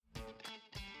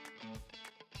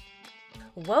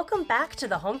Welcome back to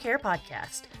the Home Care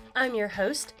Podcast. I'm your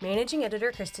host, Managing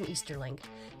Editor Kristen Easterling.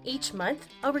 Each month,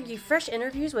 I'll bring you fresh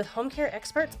interviews with home care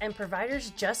experts and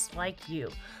providers just like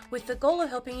you, with the goal of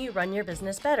helping you run your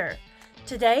business better.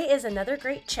 Today is another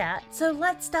great chat, so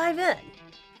let's dive in.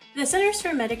 The Centers for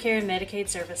Medicare and Medicaid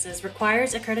Services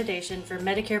requires accreditation for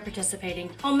Medicare participating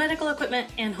home medical equipment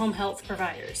and home health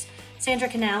providers. Sandra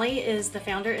Canally is the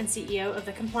founder and CEO of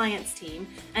the Compliance Team,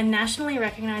 a nationally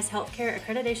recognized healthcare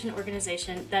accreditation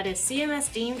organization that is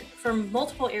CMS deemed for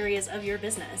multiple areas of your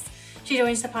business. She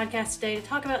joins the podcast today to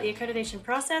talk about the accreditation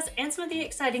process and some of the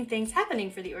exciting things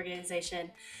happening for the organization.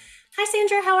 Hi,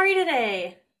 Sandra. How are you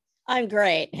today? I'm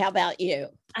great. How about you?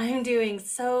 I'm doing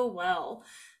so well.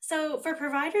 So for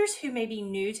providers who may be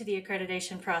new to the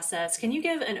accreditation process, can you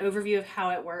give an overview of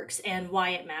how it works and why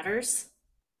it matters?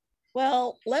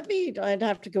 Well, I'd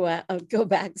have to go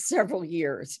back several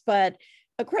years, but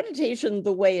accreditation,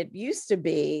 the way it used to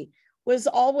be, was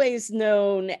always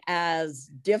known as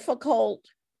difficult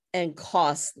and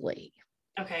costly.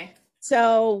 Okay.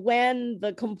 So when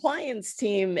the compliance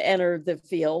team entered the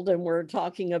field, and we're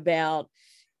talking about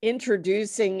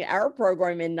introducing our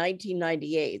program in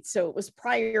 1998. So it was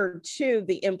prior to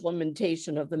the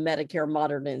implementation of the Medicare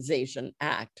Modernization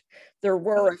Act. There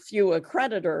were a few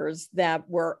accreditors that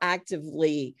were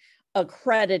actively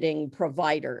accrediting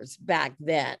providers back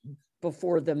then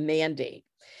before the mandate.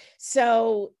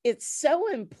 So it's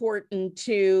so important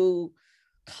to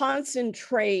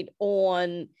concentrate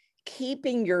on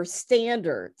keeping your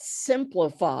standards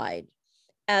simplified,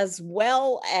 as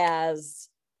well as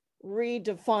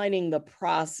redefining the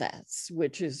process,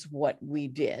 which is what we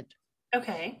did.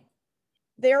 Okay.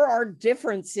 There are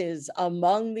differences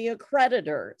among the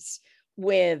accreditors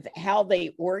with how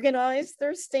they organize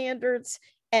their standards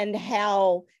and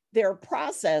how their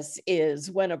process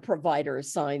is when a provider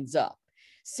signs up.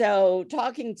 So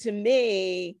talking to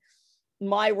me,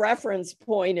 my reference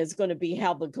point is going to be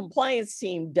how the compliance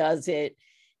team does it.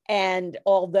 And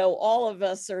although all of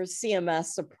us are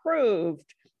CMS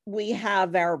approved, we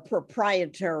have our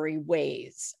proprietary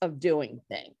ways of doing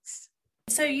things.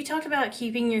 So you talked about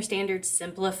keeping your standards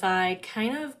simplified.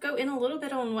 Kind of go in a little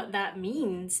bit on what that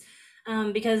means,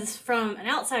 because from an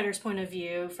outsider's point of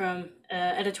view, from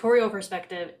an editorial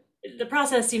perspective, the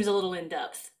process seems a little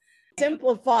in-depth.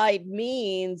 Simplified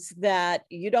means that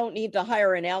you don't need to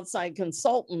hire an outside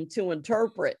consultant to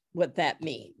interpret what that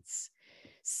means.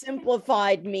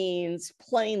 Simplified means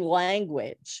plain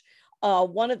language.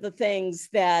 One of the things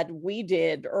that we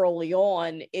did early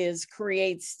on is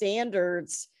create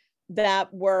standards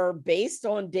that were based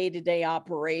on day-to-day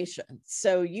operations.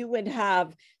 So you would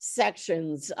have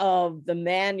sections of the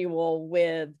manual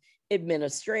with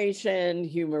administration,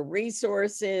 human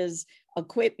resources,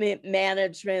 equipment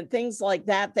management, things like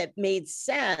that, that made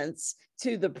sense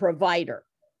to the provider.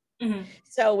 Mm-hmm.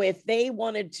 So if they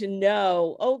wanted to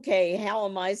know, okay, how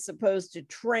am I supposed to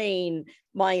train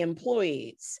my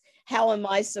employees? How am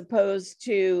I supposed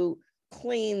to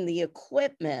clean the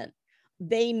equipment?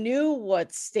 They knew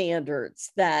what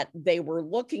standards that they were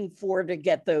looking for to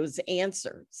get those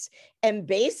answers. And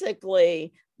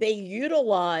basically, they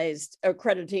utilized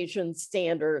accreditation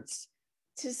standards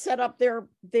to set up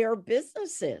their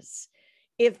businesses.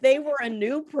 If they were a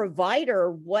new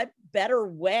provider, what better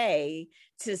way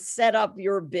to set up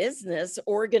your business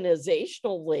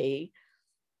organizationally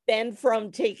than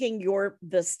from taking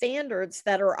the standards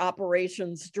that are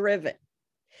operations driven.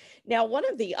 Now, one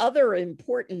of the other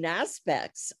important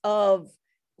aspects of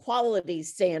quality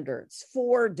standards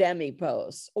for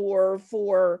DMEPOS or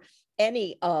for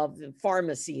any of the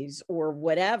pharmacies or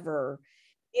whatever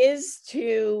is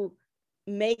to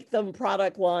make them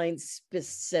product line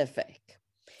specific.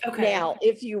 Okay. Now,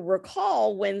 if you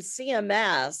recall, when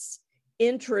CMS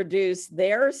introduced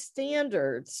their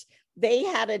standards, they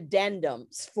had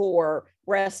addendums for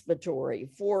respiratory,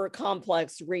 for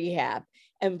complex rehab,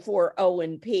 and for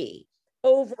O&P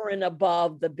over and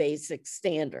above the basic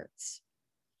standards.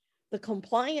 The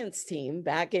compliance team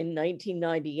back in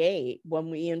 1998, when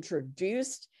we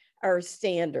introduced our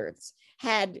standards,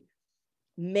 had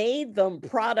made them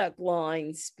product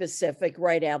line specific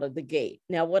right out of the gate.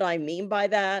 Now, what I mean by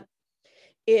that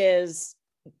is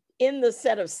in the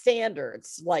set of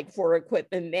standards, like for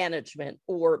equipment management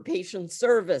or patient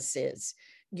services,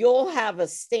 you'll have a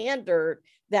standard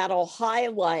that'll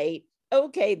highlight,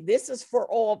 okay, this is for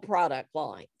all product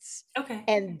lines. Okay.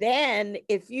 And then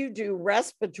if you do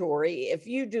respiratory, if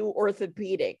you do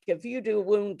orthopedic, if you do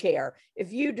wound care,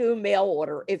 if you do mail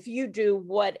order, if you do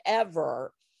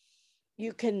whatever,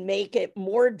 you can make it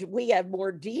more, we have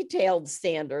more detailed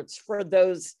standards for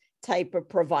those type of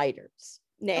providers.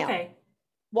 Now,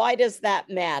 why does that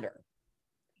matter?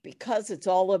 because it's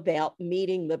all about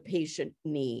meeting the patient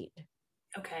need.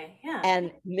 Okay, yeah.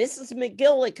 And Mrs.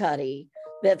 McGillicuddy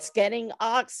that's getting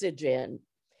oxygen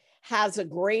has a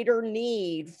greater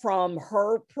need from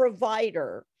her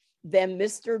provider than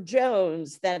Mr.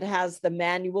 Jones that has the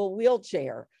manual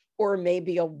wheelchair or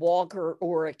maybe a walker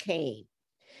or a cane.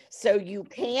 So you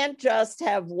can't just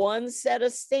have one set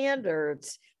of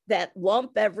standards that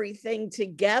lump everything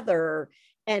together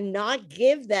and not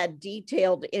give that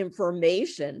detailed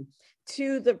information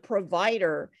to the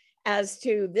provider as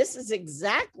to this is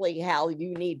exactly how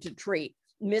you need to treat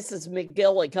Mrs.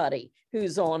 McGillicuddy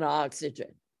who's on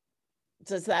oxygen.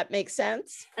 Does that make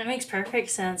sense? That makes perfect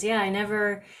sense. Yeah, I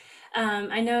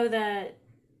know that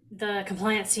the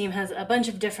compliance team has a bunch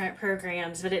of different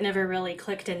programs, but it never really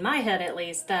clicked in my head, at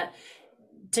least, that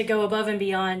to go above and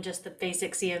beyond just the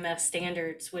basic CMS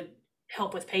standards would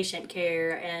help with patient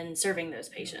care and serving those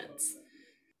patients.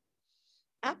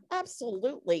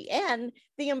 Absolutely. And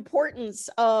the importance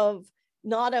of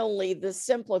not only the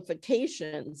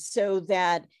simplification so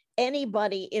that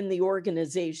anybody in the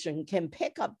organization can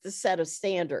pick up the set of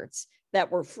standards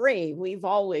that were free. We've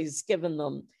always given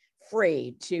them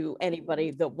free to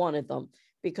anybody that wanted them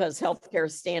because healthcare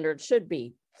standards should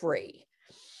be free.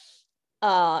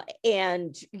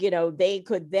 And, they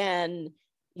could then,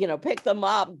 pick them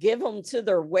up, give them to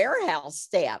their warehouse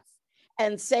staff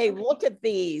and say, look at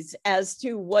these as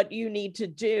to what you need to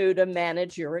do to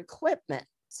manage your equipment.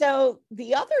 So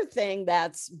the other thing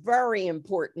that's very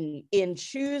important in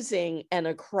choosing an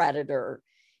accreditor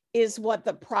is what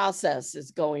the process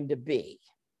is going to be,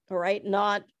 all right?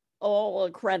 Not all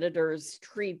accreditors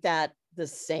treat that the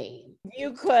same.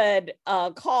 You could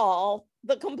call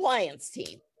the compliance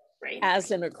team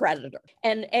as an accreditor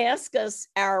and ask us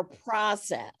our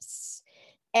process.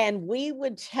 And we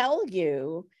would tell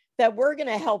you that we're going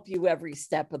to help you every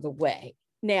step of the way.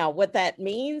 Now, what that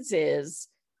means is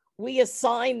we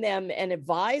assign them an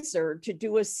advisor to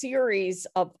do a series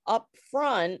of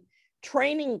upfront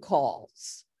training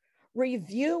calls,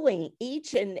 reviewing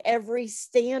each and every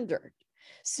standard.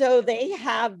 So they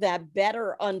have that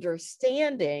better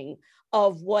understanding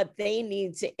of what they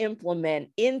need to implement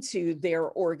into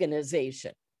their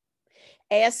organization.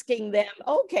 Asking them,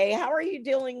 okay, how are you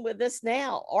dealing with this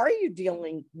now? Are you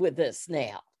dealing with this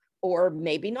now? Or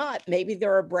maybe not. Maybe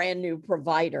they're a brand new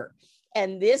provider.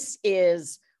 And this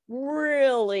is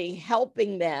really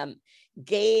helping them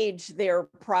gauge their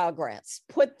progress,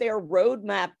 put their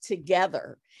roadmap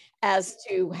together as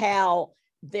to how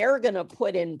they're going to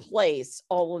put in place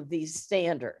all of these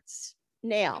standards.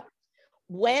 Now,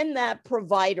 when that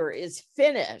provider is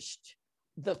finished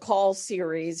the call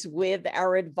series with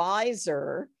our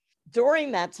advisor,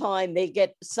 during that time, they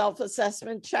get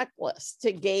self-assessment checklists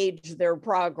to gauge their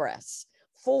progress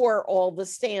for all the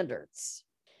standards.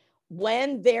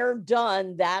 When they're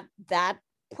done that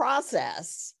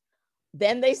process,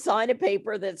 then they sign a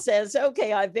paper that says,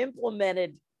 okay, I've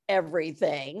implemented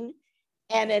everything.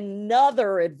 And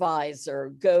another advisor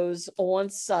goes on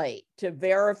site to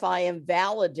verify and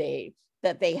validate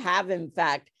that they have, in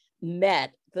fact,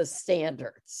 met the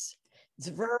standards. It's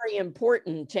very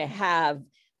important to have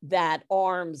that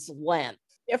arm's length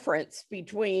difference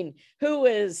between who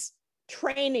is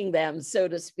training them, so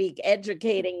to speak,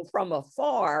 educating from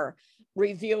afar,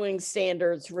 reviewing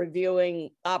standards,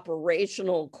 reviewing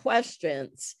operational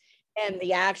questions, and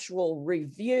the actual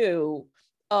review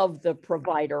of the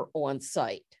provider on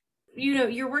site.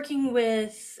 You're working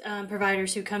with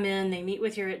providers who come in, they meet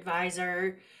with your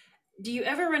advisor. Do you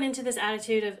ever run into this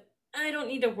attitude of, I don't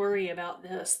need to worry about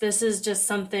this. This is just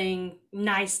something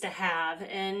nice to have.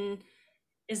 And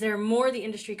is there more the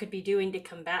industry could be doing to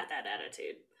combat that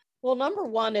attitude? Well, number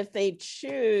one, if they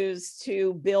choose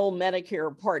to bill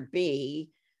Medicare Part B,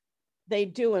 they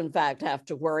do, in fact, have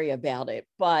to worry about it.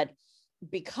 But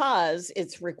because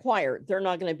it's required, they're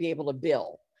not going to be able to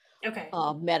bill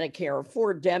Medicare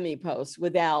for DMEPOS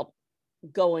without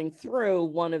going through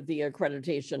one of the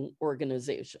accreditation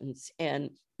organizations and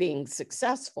being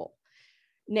successful.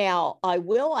 Now, I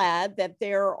will add that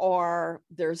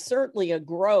there's certainly a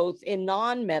growth in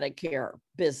non-Medicare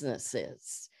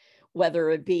businesses,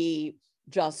 whether it be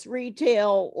just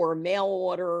retail or mail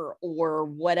order or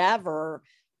whatever,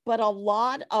 but a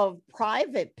lot of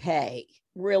private pay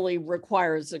really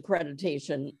requires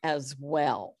accreditation as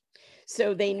well.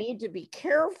 So they need to be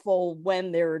careful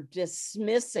when they're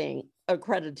dismissing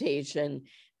accreditation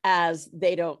as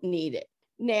they don't need it.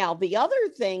 Now, the other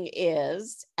thing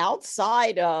is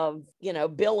outside of,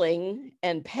 billing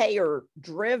and payer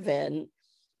driven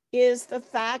is the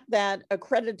fact that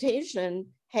accreditation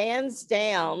hands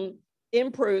down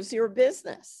improves your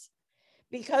business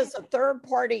because a third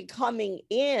party coming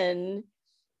in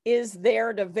is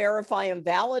there to verify and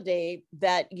validate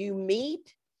that you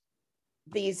meet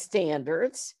these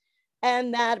standards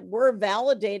and that we're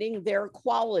validating their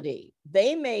quality.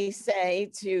 They may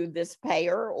say to this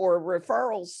payer or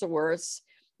referral source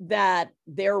that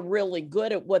they're really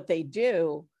good at what they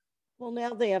do. Well,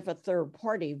 now they have a third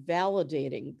party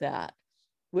validating that,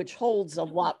 which holds a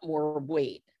lot more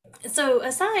weight. So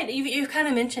aside, you've kind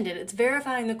of mentioned it, it's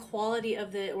verifying the quality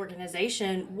of the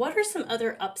organization. What are some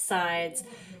other upsides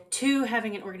to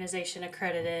having an organization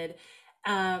accredited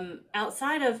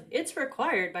outside of it's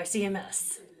required by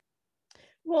CMS?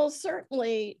 Well,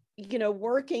 certainly,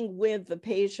 working with the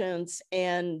patients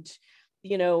and,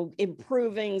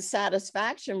 improving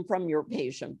satisfaction from your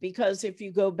patient, because if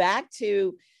you go back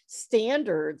to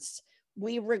standards,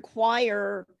 we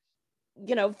require,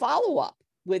 follow-up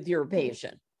with your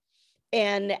patient.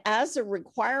 And as a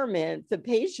requirement, the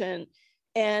patient,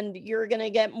 and you're going to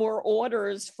get more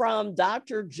orders from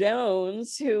Dr.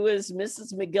 Jones, who is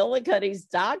Mrs. McGillicuddy's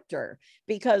doctor,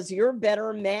 because you're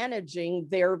better managing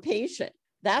their patient.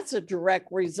 That's a direct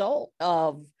result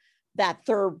of that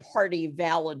third party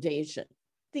validation.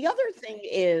 The other thing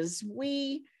is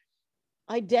we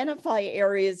identify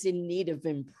areas in need of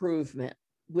improvement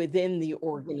within the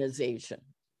organization.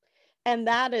 And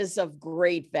that is of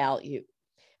great value.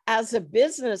 As a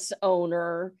business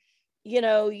owner,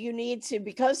 you need to,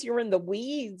 because you're in the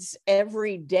weeds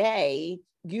every day,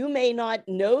 you may not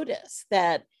notice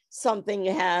that something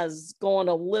has gone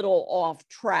a little off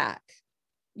track.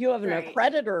 You have an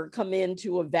accreditor come in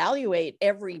to evaluate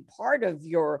every part of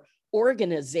your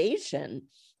organization,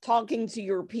 talking to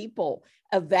your people,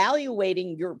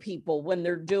 evaluating your people when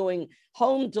they're doing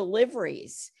home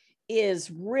deliveries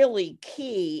is really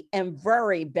key and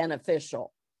very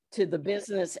beneficial to the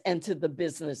business and to the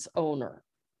business owner.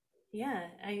 Yeah,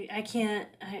 I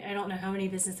don't know how many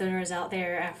business owners out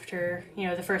there after,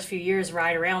 the first few years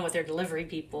ride around with their delivery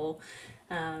people.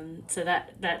 So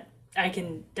that I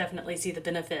can definitely see the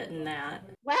benefit in that.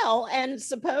 Well, and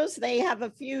suppose they have a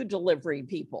few delivery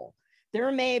people.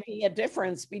 There may be a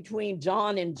difference between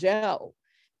John and Joe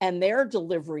and their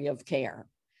delivery of care,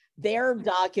 their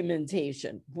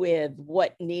documentation with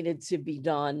what needed to be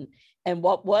done and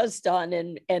what was done,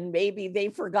 and maybe they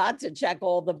forgot to check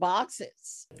all the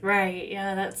boxes. Right.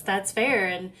 Yeah, that's fair.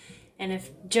 And if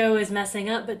Joe is messing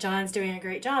up but John's doing a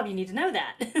great job, you need to know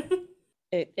that.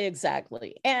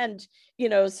 Exactly. And,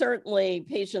 certainly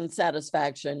patient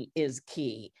satisfaction is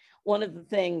key. One of the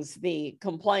things the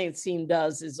compliance team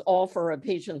does is offer a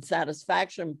patient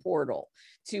satisfaction portal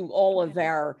to all of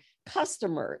our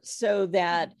customers so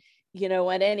that,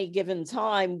 at any given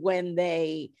time when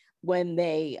they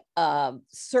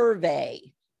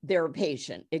survey their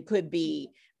patient, it could be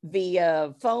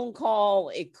via phone call,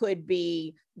 it could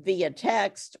be via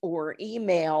text or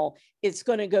email, it's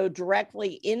going to go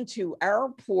directly into our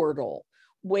portal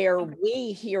where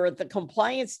we here at the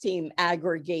compliance team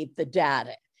aggregate the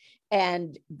data,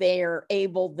 and they're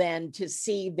able then to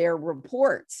see their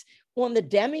reports. On the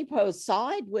DemiPost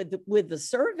side with the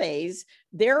surveys,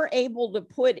 they're able to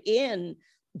put in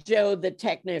Joe the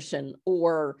technician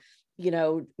or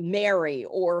Mary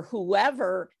or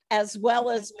whoever, as well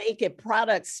as make it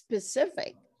product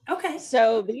specific. Okay.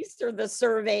 So these are the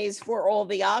surveys for all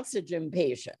the oxygen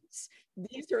patients.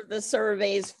 These are the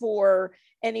surveys for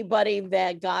anybody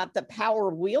that got the power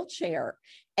wheelchair,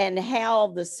 and how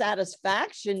the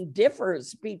satisfaction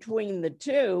differs between the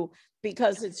two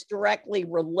because it's directly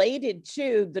related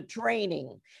to the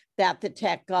training that the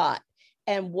tech got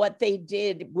and what they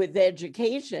did with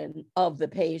education of the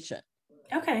patient.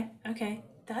 Okay.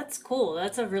 That's cool.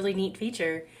 That's a really neat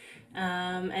feature.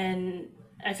 And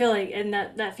I feel like, and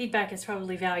that feedback is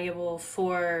probably valuable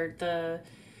for the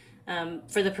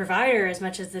provider as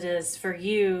much as it is for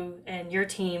you and your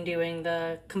team doing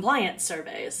the compliance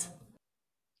surveys.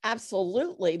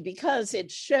 Absolutely, because it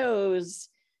shows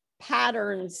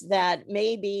patterns that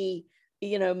maybe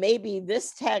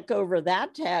this tech over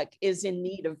that tech is in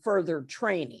need of further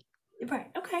training.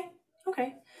 Right. Okay.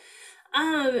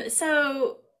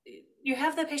 So you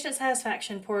have the patient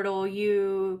satisfaction portal.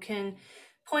 You can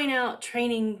point out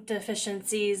training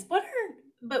deficiencies. What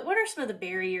are some of the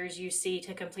barriers you see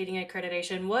to completing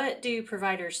accreditation? What do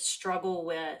providers struggle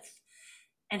with,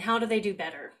 and how do they do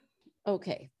better?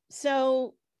 Okay,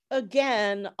 so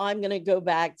again, I'm going to go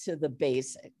back to the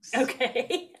basics.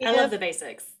 Okay, I love the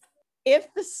basics.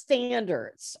 If the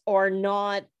standards are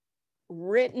not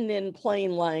written in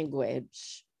plain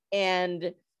language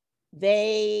and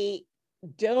they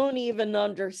don't even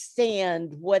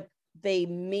understand what they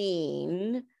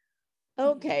mean,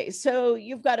 Okay, so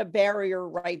you've got a barrier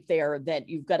right there that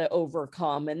you've got to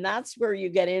overcome. And that's where you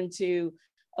get into,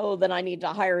 oh, then I need to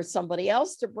hire somebody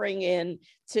else to bring in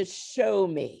to show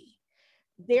me.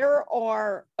 There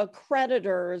are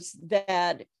accreditors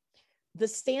that the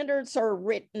standards are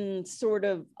written sort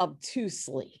of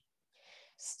obtusely.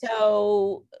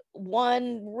 So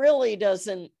one really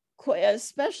doesn't,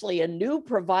 especially a new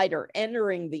provider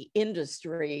entering the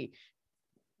industry,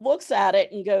 looks at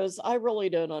it and goes, I really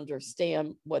don't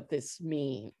understand what this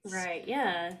means. Right.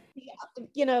 Yeah.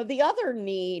 You know, the other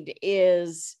need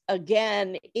is,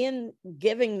 again, in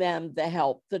giving them the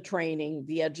help, the training,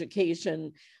 the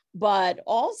education, but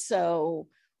also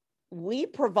we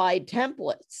provide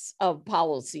templates of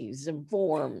policies and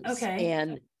forms. Okay.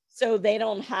 And so they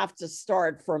don't have to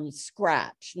start from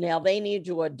scratch. Now they need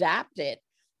to adapt it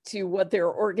to what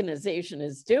their organization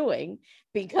is doing,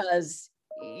 because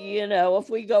you know, if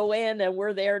we go in and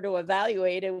we're there to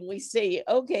evaluate and we see,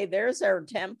 okay, there's our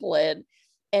template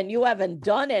and you haven't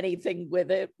done anything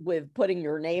with it, with putting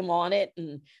your name on it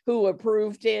and who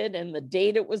approved it and the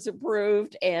date it was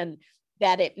approved, and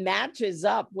that it matches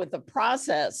up with the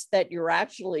process that you're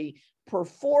actually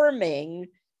performing,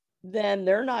 then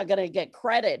they're not going to get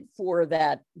credit for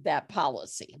that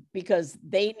policy, because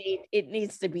it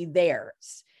needs to be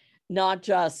theirs, not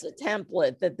just a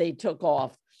template that they took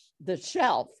off the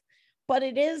shelf. But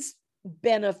it is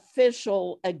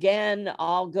beneficial. Again,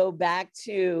 I'll go back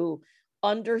to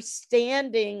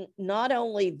understanding not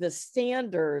only the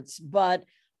standards, but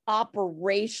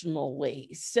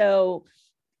operationally. So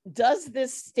does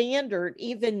this standard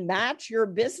even match your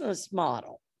business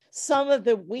model?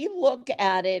 We look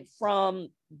at it from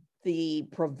the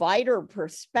provider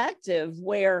perspective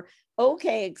where,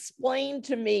 okay, explain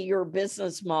to me your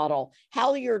business model,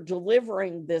 how you're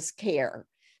delivering this care.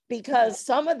 Because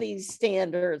some of these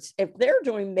standards, if they're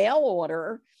doing mail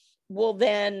order, well,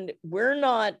 then we're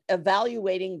not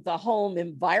evaluating the home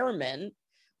environment.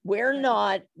 We're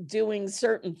not doing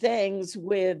certain things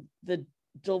with the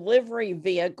delivery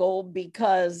vehicle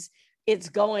because it's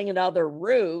going another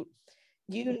route.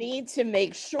 You need to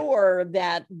make sure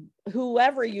that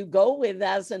whoever you go with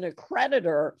as an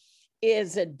accreditor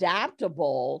is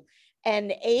adaptable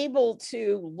and able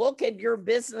to look at your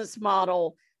business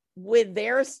model with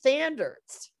their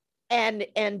standards and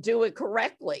do it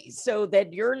correctly, so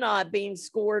that you're not being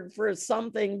scored for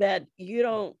something that you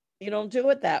don't do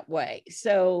it that way.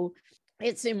 So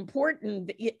it's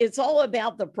important. It's all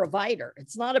about the provider.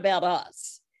 It's not about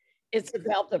us. It's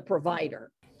about the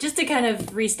provider. Just to kind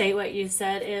of restate what you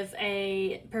said, if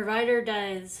a provider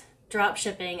does drop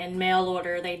shipping and mail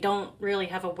order, they don't really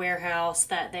have a warehouse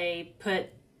that they put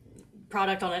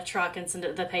product on a truck and send it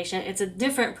to the patient. It's a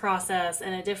different process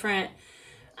and a different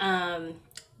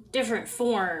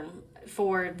form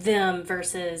for them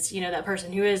versus, you know, that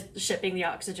person who is shipping the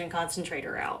oxygen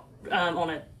concentrator out on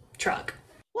a truck.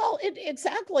 Well,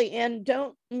 exactly. And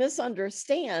don't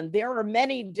misunderstand, there are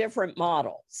many different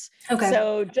models. Okay.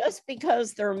 So just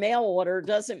because they're mail order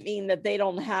doesn't mean that they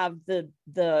don't have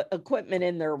the equipment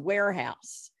in their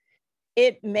warehouse.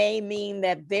 It may mean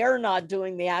that they're not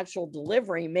doing the actual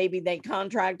delivery. Maybe they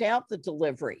contract out the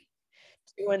delivery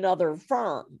to another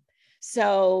firm.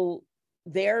 So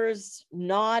there's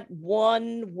not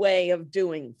one way of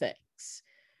doing things.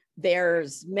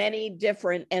 There's many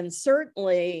different, and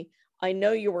certainly I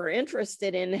know you were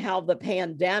interested in how the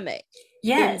pandemic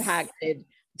impacted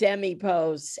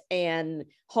DemiPost and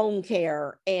home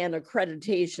care and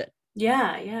accreditation.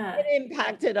 Yeah. It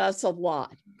impacted us a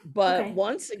lot. But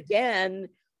once again,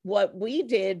 what we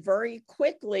did very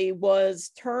quickly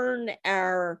was turn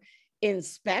our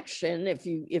inspection, if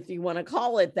you want to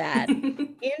call it that,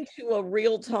 into a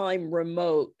real-time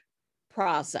remote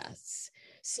process.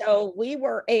 So we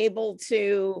were able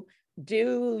to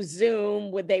do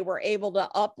Zoom, they were able to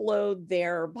upload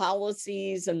their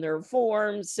policies and their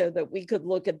forms so that we could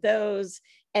look at those.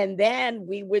 And then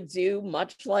we would do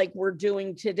much like we're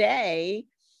doing today,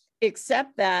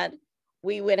 except that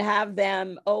we would have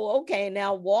them,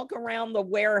 now walk around the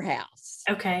warehouse.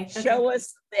 Okay. Show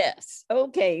us this.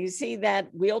 Okay, you see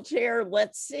that wheelchair?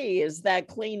 Let's see, is that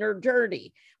clean or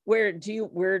dirty? Where do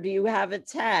you have it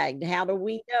tagged? How do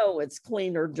we know it's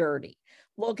clean or dirty?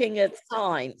 Looking at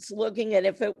signs, looking at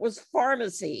if it was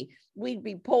pharmacy, we'd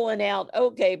be pulling out,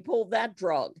 pull that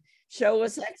drug, show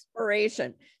us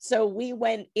expiration. So we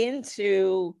went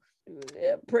into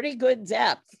pretty good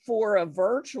depth for a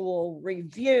virtual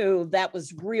review that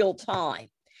was real time.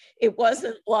 It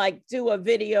wasn't like do a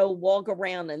video, walk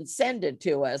around and send it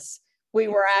to us. We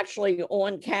were actually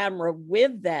on camera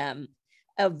with them,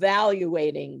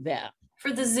 evaluating them.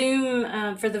 For the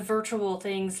Zoom, for the virtual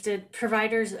things, did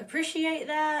providers appreciate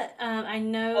that? I Oh,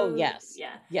 know, yes.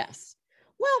 yeah. Yes.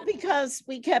 Well, because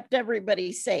we kept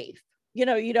everybody safe. You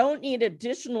know, you don't need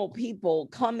additional people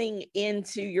coming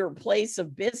into your place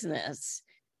of business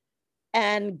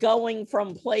and going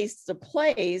from place to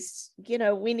place. You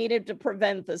know, we needed to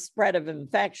prevent the spread of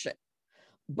infection,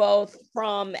 both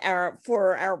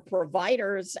for our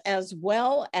providers as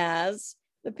well as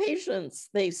the patients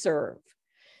they serve.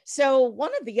 So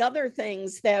one of the other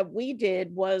things that we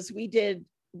did was we did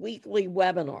weekly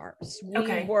webinars. We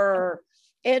Okay. were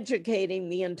educating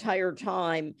the entire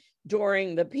time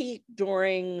during the peak,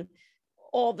 during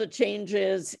all the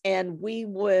changes, and we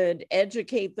would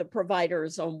educate the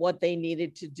providers on what they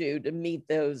needed to do to meet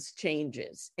those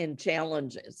changes and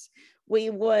challenges.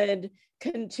 We would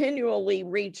continually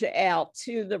reach out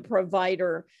to the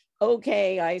provider.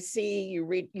 Okay, I see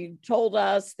you told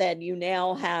us that you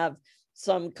now have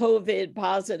some COVID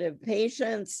positive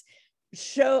patients.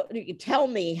 Tell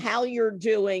me how you're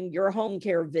doing your home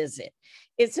care visit.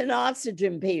 It's an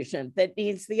oxygen patient that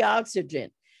needs the oxygen.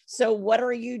 So what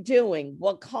are you doing?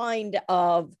 What kind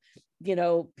of,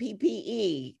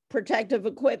 PPE, protective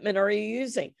equipment are you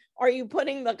using? Are you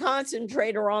putting the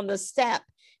concentrator on the step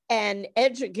and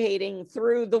educating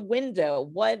through the window?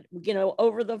 What,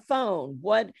 over the phone?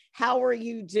 How are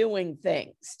you doing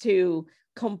things to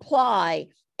comply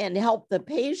and help the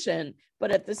patient, but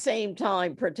at the same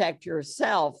time protect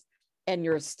yourself and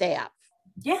your staff?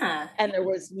 Yeah. And there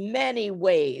was many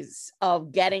ways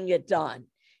of getting it done.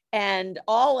 And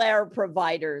all our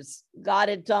providers got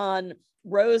it done,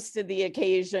 rose to the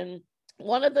occasion.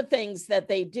 One of the things that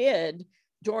they did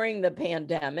during the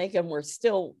pandemic, and we're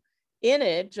still in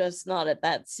it, just not at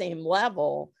that same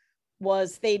level,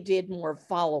 was they did more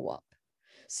follow-up.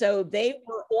 So they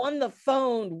were on the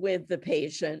phone with the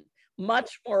patient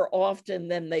much more often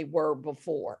than they were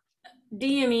before.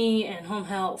 DME and home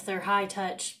health, they're high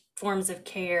touch forms of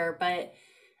care, but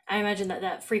I imagine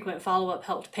that frequent follow-up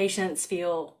helped patients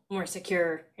feel more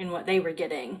secure in what they were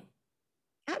getting.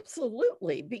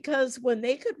 Absolutely, because when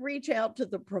they could reach out to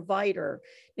the provider,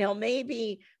 now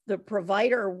maybe the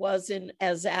provider wasn't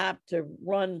as apt to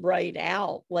run right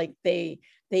out like they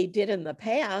did in the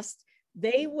past.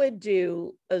 They would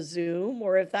do a Zoom,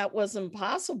 or if that wasn't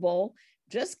possible,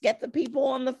 just get the people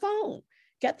on the phone.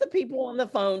 Get the people on the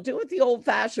phone, do it the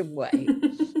old-fashioned way.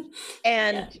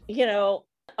 And,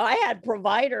 I had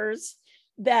providers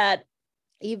that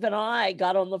even I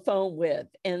got on the phone with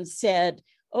and said,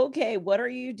 okay, what are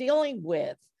you dealing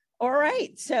with? All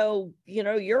right, so,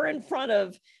 you're in front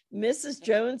of Mrs.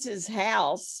 Jones's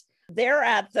house. They're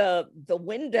at the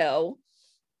window.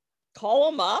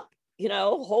 Call them up,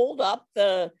 hold up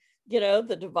the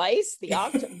device,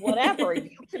 whatever.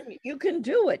 You can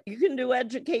do it. You can do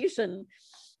education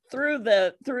through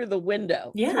the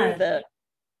window, Yeah. through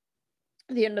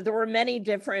there were many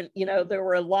different, there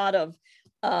were a lot of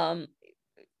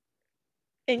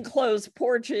enclosed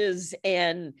porches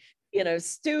and,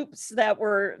 stoops that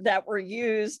were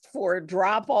used for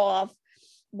drop off,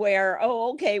 where,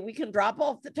 okay, we can drop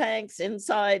off the tanks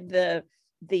inside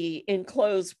the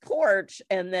enclosed porch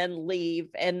and then leave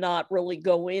and not really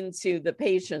go into the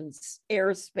patient's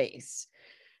airspace.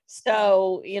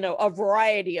 So, a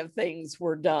variety of things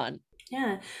were done.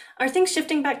 Yeah. Are things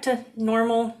shifting back to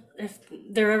normal, if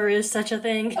there ever is such a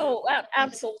thing? Oh,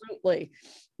 absolutely.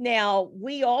 Now,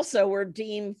 we also were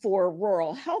deemed for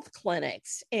rural health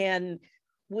clinics, and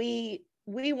we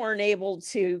weren't able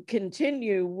to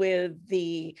continue with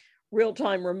the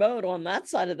real-time remote on that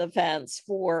side of the fence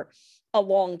for a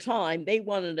long time. They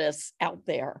wanted us out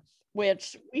there,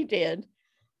 which we did.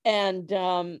 And,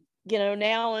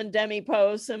 now in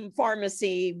DemiPost and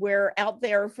pharmacy, we're out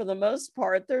there for the most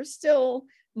part. There still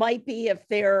might be, if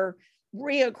they're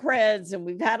reaccreds and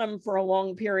we've had them for a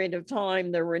long period of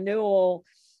time, the renewal,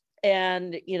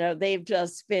 and, they've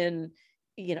just been,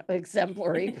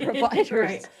 exemplary providers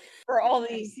Right. for all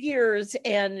these years.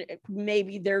 And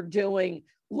maybe they're doing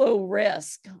low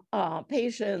risk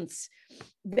patients,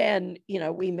 then,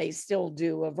 we may still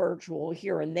do a virtual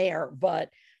here and there. But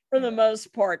for the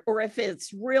most part, or if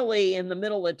it's really in the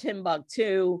middle of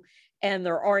Timbuktu and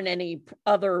there aren't any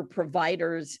other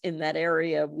providers in that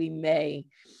area, we may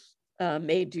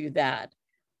do that.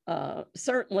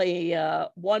 Certainly,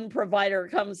 one provider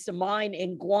comes to mind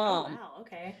in Guam. Oh, wow.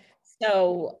 Okay.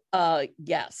 So,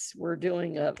 yes, we're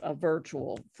doing a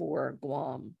virtual for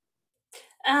Guam.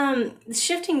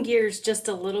 Shifting gears just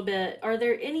a little bit, are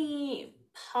there any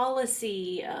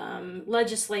policy,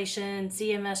 legislation,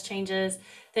 CMS changes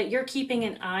that you're keeping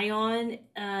an eye on?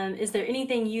 Is there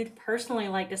anything you'd personally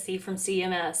like to see from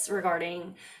CMS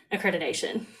regarding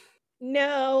accreditation?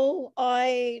 No,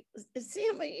 I see,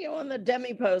 on the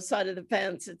demi-post side of the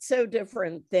fence, it's so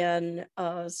different than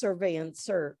survey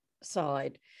insert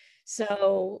side.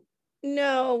 So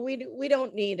no, we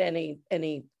don't need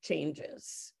any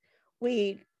changes.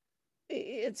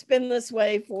 It's been this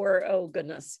way for, oh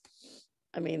goodness.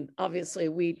 I mean, obviously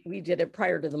we did it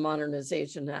prior to the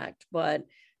Modernization Act, but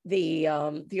the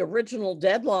original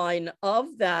deadline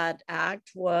of that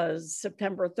act was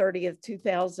September 30th,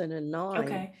 2009.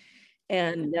 Okay.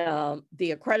 And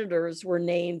the accreditors were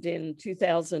named in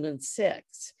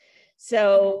 2006.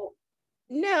 So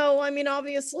no, I mean,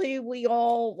 obviously we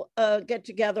all get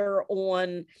together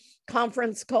on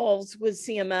conference calls with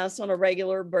CMS on a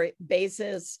regular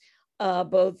basis,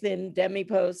 both in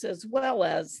demi-post as well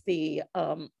as the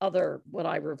other, what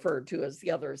I refer to as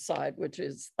the other side, which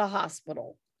is the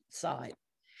hospital side.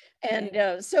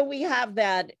 And so we have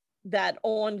that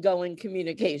ongoing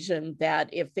communication that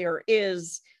if there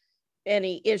is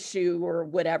any issue or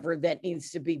whatever that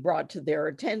needs to be brought to their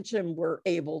attention, we're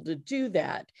able to do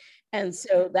that. And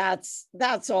so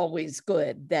that's always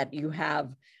good that you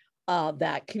have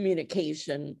that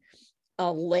communication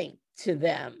link to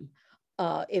them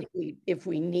if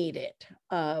we need it.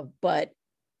 But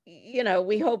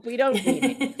we hope we don't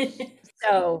need it.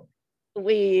 So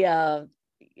we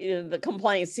the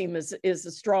compliance team is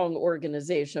a strong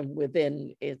organization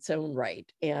within its own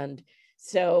right, and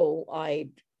so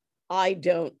I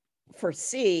don't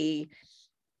foresee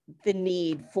the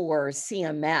need for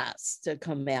CMS to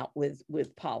come out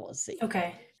with policy.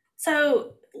 Okay.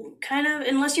 So kind of,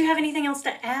 unless you have anything else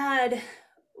to add,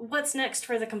 what's next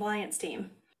for the compliance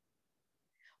team?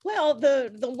 Well,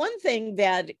 the one thing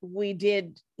that we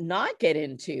did not get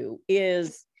into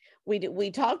is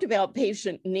we talked about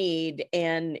patient need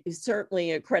and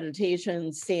certainly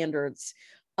accreditation standards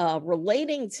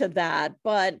relating to that,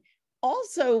 but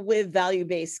also with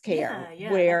value-based care,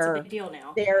 where that's a big deal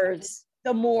now. There's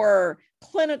the more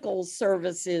clinical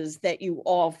services that you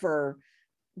offer,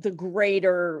 the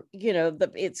greater,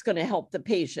 it's going to help the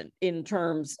patient in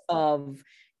terms of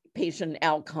patient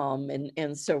outcome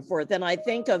and so forth. And I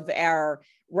think of our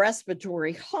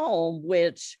respiratory home,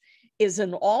 which is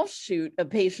an offshoot of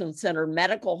patient-centered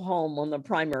medical home on the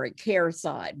primary care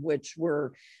side, which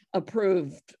were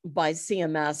approved by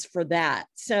CMS for that.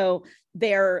 So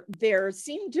there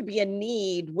seemed to be a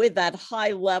need with that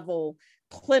high-level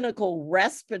clinical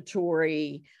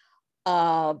respiratory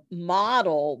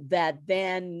model that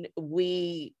then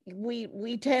we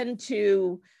tend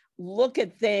to look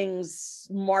at things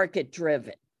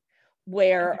market-driven,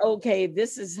 where, okay,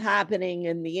 this is happening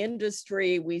in the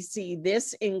industry, we see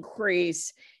this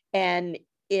increase, and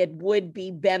it would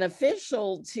be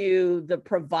beneficial to the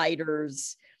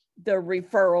providers, the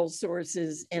referral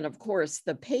sources, and of course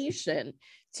the patient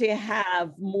to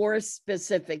have more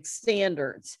specific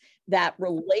standards that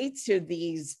relate to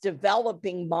these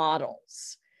developing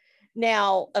models.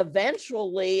 Now,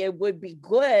 eventually it would be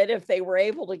good if they were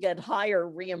able to get higher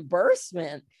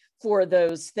reimbursement for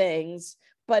those things.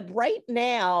 But right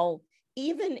now,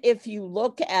 even if you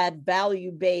look at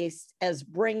value-based as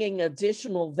bringing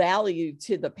additional value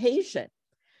to the patient,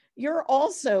 you're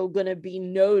also going to be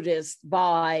noticed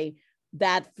by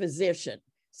that physician,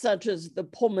 such as the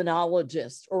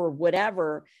pulmonologist or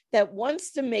whatever, that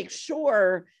wants to make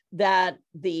sure that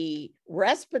the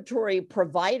respiratory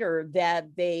provider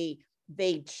that they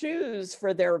choose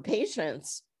for their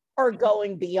patients are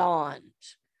going beyond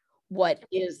what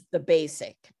is the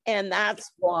basic. And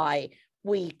that's why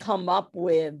we come up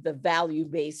with the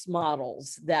value-based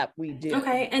models that we do.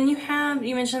 Okay, and you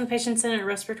mentioned the patient-centered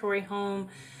respiratory home,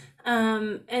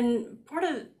 and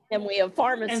we have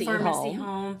pharmacy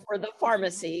home for the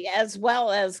pharmacy, as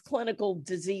well as clinical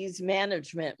disease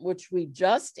management, which we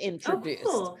just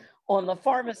introduced on the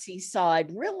pharmacy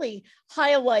side, really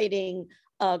highlighting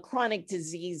chronic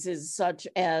diseases such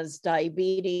as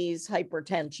diabetes,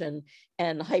 hypertension,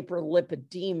 and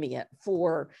hyperlipidemia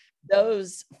for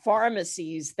those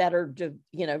pharmacies that are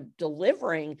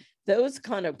delivering those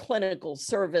kind of clinical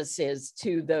services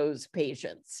to those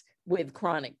patients with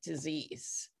chronic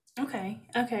disease. Okay.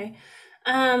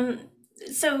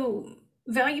 So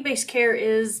value-based care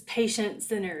is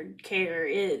patient-centered care,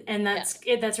 and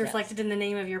that's reflected in the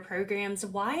name of your programs.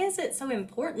 Why is it so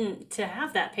important to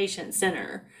have that the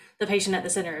patient at the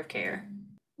center of care?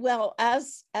 Well,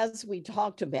 as we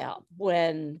talked about,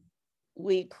 when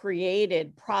we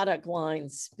created product line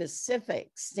specific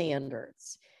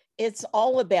standards, it's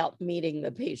all about meeting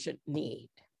the patient need.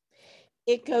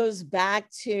 It goes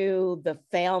back to the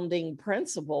founding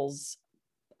principles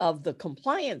of the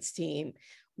compliance team,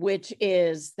 which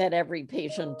is that every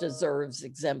patient deserves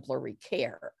exemplary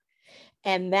care.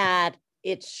 and that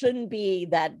it shouldn't be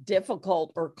that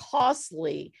difficult or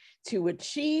costly to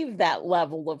achieve that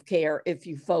level of care if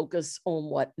you focus on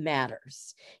what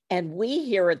matters. And we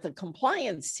here at the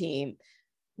compliance team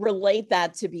relate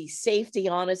that to be safety,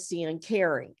 honesty, and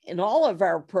caring in all of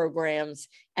our programs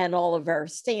and all of our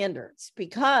standards.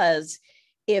 Because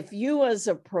if you as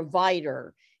a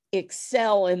provider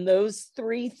excel in those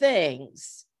three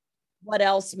things, what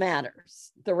else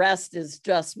matters? The rest is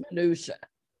just minutia.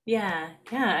 Yeah,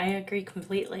 I agree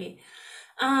completely.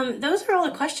 Those are all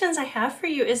the questions I have for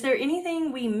you. Is there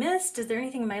anything we missed? Is there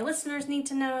anything my listeners need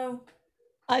to know?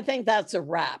 I think that's a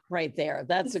wrap right there.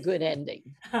 That's a good ending.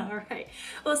 All right.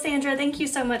 Well, Sandra, thank you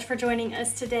so much for joining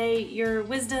us today. Your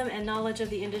wisdom and knowledge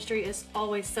of the industry is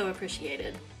always so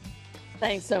appreciated.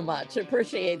 Thanks so much.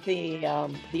 Appreciate the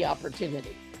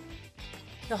opportunity.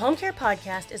 The Home Care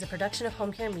Podcast is a production of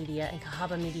Home Care Media and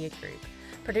Cahaba Media Group.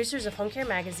 Producers of Home Care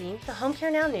Magazine, the Home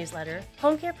Care Now newsletter,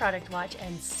 Home Care Product Watch,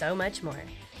 and so much more.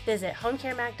 Visit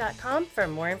homecaremag.com for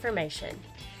more information.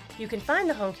 You can find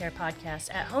the Home Care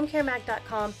Podcast at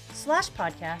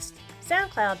homecaremag.com/podcast,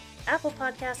 SoundCloud, Apple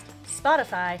Podcast,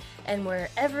 Spotify, and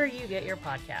wherever you get your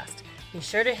podcast. Be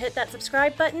sure to hit that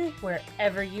subscribe button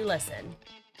wherever you listen.